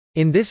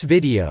In this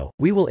video,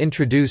 we will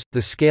introduce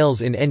the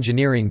scales in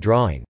engineering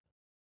drawing.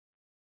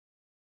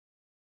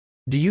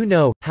 Do you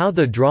know how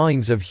the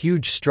drawings of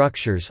huge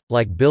structures,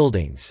 like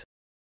buildings,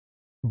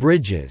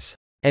 bridges,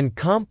 and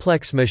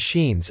complex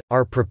machines,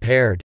 are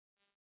prepared?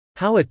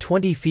 How a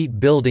 20-feet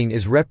building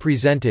is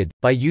represented,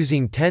 by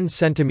using 10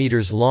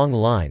 centimeters long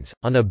lines,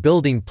 on a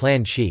building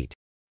plan sheet.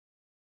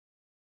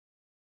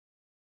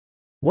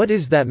 What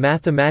is that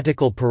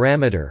mathematical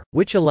parameter,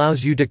 which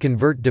allows you to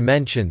convert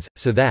dimensions,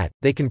 so that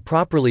they can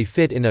properly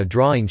fit in a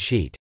drawing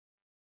sheet?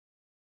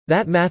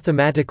 That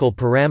mathematical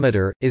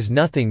parameter is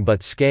nothing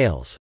but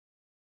scales.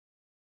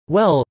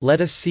 Well, let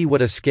us see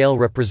what a scale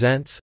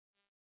represents.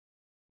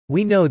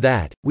 We know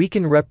that we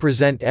can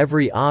represent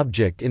every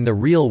object in the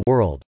real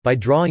world by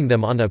drawing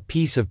them on a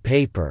piece of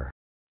paper.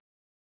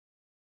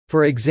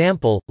 For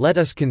example, let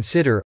us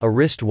consider a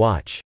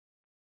wristwatch.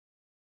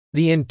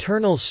 The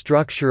internal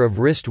structure of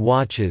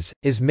wristwatches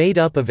is made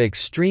up of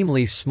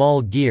extremely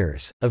small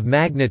gears, of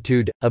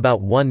magnitude about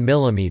 1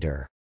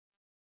 mm.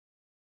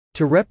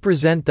 To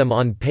represent them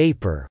on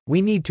paper,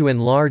 we need to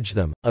enlarge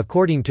them,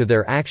 according to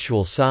their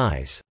actual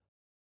size.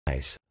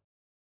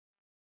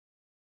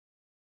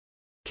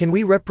 Can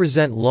we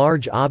represent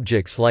large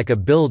objects like a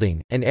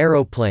building, an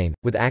aeroplane,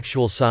 with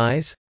actual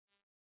size?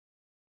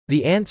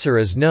 The answer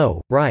is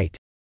no, right?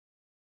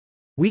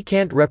 We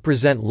can't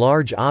represent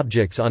large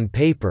objects on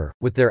paper,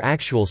 with their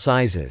actual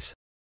sizes.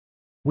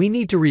 We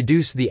need to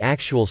reduce the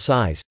actual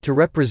size, to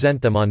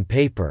represent them on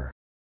paper.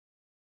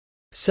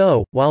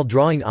 So, while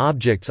drawing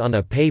objects on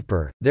a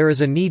paper, there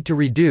is a need to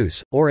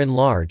reduce, or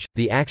enlarge,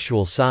 the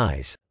actual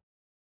size.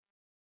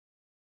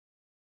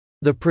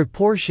 The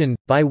proportion,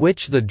 by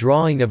which the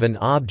drawing of an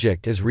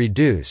object is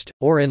reduced,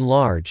 or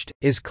enlarged,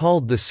 is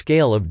called the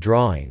scale of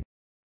drawing.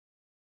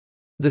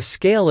 The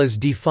scale is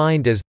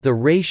defined as the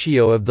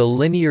ratio of the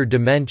linear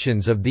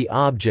dimensions of the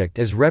object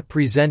as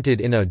represented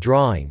in a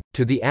drawing,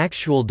 to the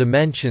actual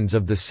dimensions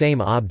of the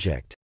same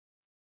object.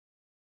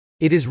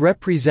 It is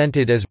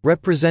represented as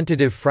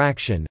representative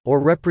fraction, or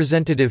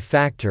representative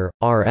factor,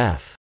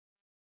 RF.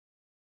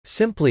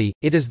 Simply,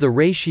 it is the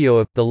ratio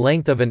of the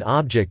length of an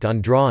object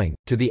on drawing,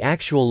 to the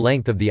actual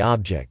length of the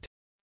object.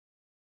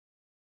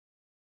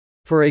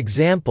 For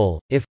example,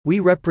 if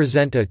we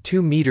represent a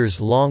 2 meters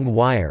long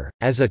wire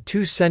as a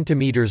 2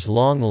 centimeters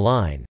long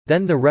line,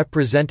 then the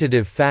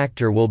representative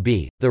factor will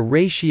be the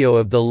ratio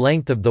of the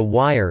length of the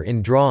wire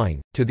in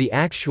drawing to the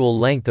actual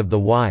length of the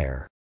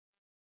wire,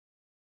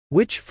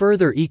 which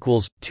further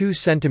equals 2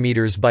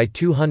 centimeters by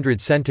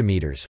 200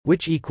 centimeters,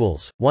 which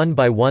equals 1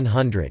 by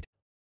 100.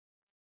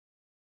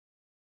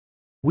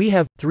 We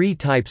have 3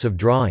 types of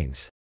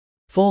drawings: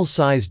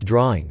 full-sized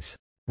drawings,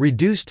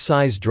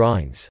 reduced-size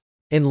drawings,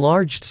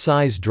 enlarged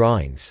size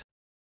drawings.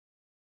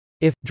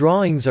 If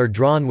drawings are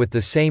drawn with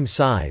the same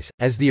size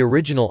as the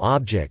original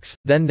objects,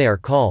 then they are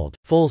called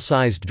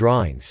full-sized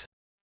drawings.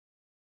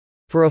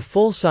 For a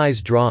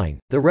full-size drawing,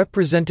 the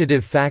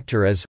representative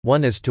factor is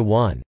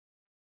 1:1.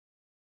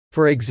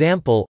 For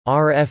example,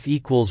 RF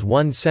equals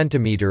 1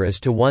 centimeter is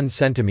to 1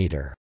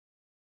 centimeter.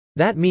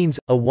 That means,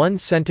 a 1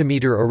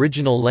 centimeter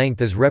original length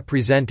is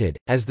represented,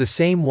 as the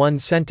same 1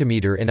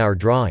 centimeter in our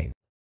drawing.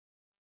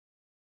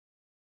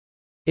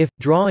 If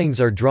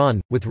drawings are drawn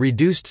with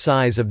reduced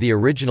size of the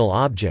original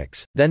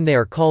objects, then they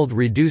are called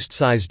reduced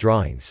size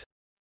drawings.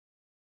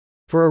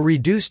 For a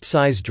reduced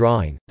size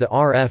drawing, the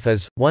RF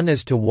is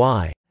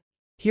 1:y.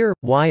 Here,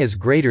 y is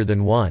greater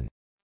than 1.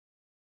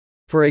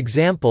 For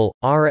example,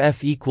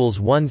 RF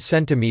equals 1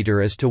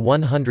 centimeter is to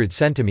 100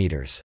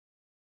 centimeters.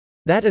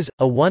 That is,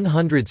 a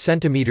 100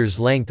 centimeters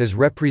length is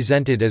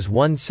represented as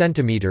 1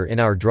 centimeter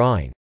in our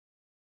drawing.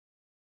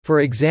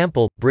 For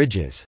example,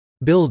 bridges,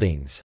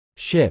 buildings,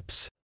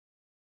 ships.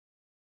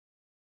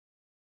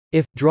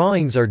 If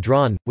drawings are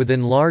drawn with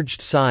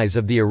enlarged size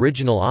of the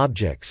original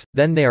objects,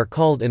 then they are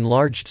called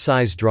enlarged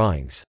size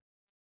drawings.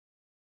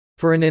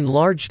 For an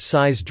enlarged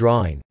size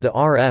drawing, the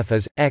RF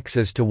is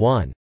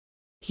x:1.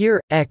 Here,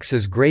 x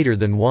is greater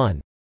than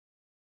 1.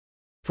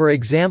 For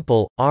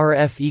example,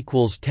 RF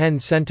equals 10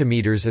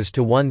 centimeters is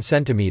to 1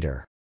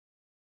 centimeter.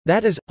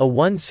 That is, a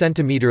 1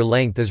 centimeter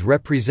length is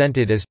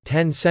represented as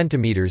 10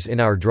 centimeters in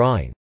our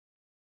drawing.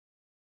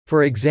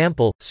 For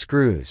example,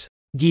 screws,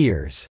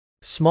 gears,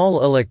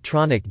 small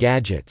electronic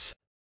gadgets.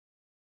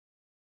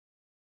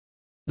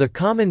 The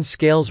common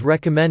scales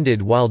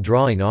recommended while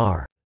drawing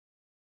are.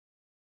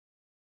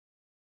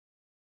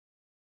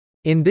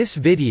 In this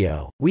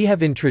video, we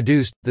have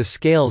introduced the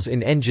scales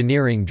in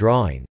engineering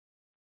drawing.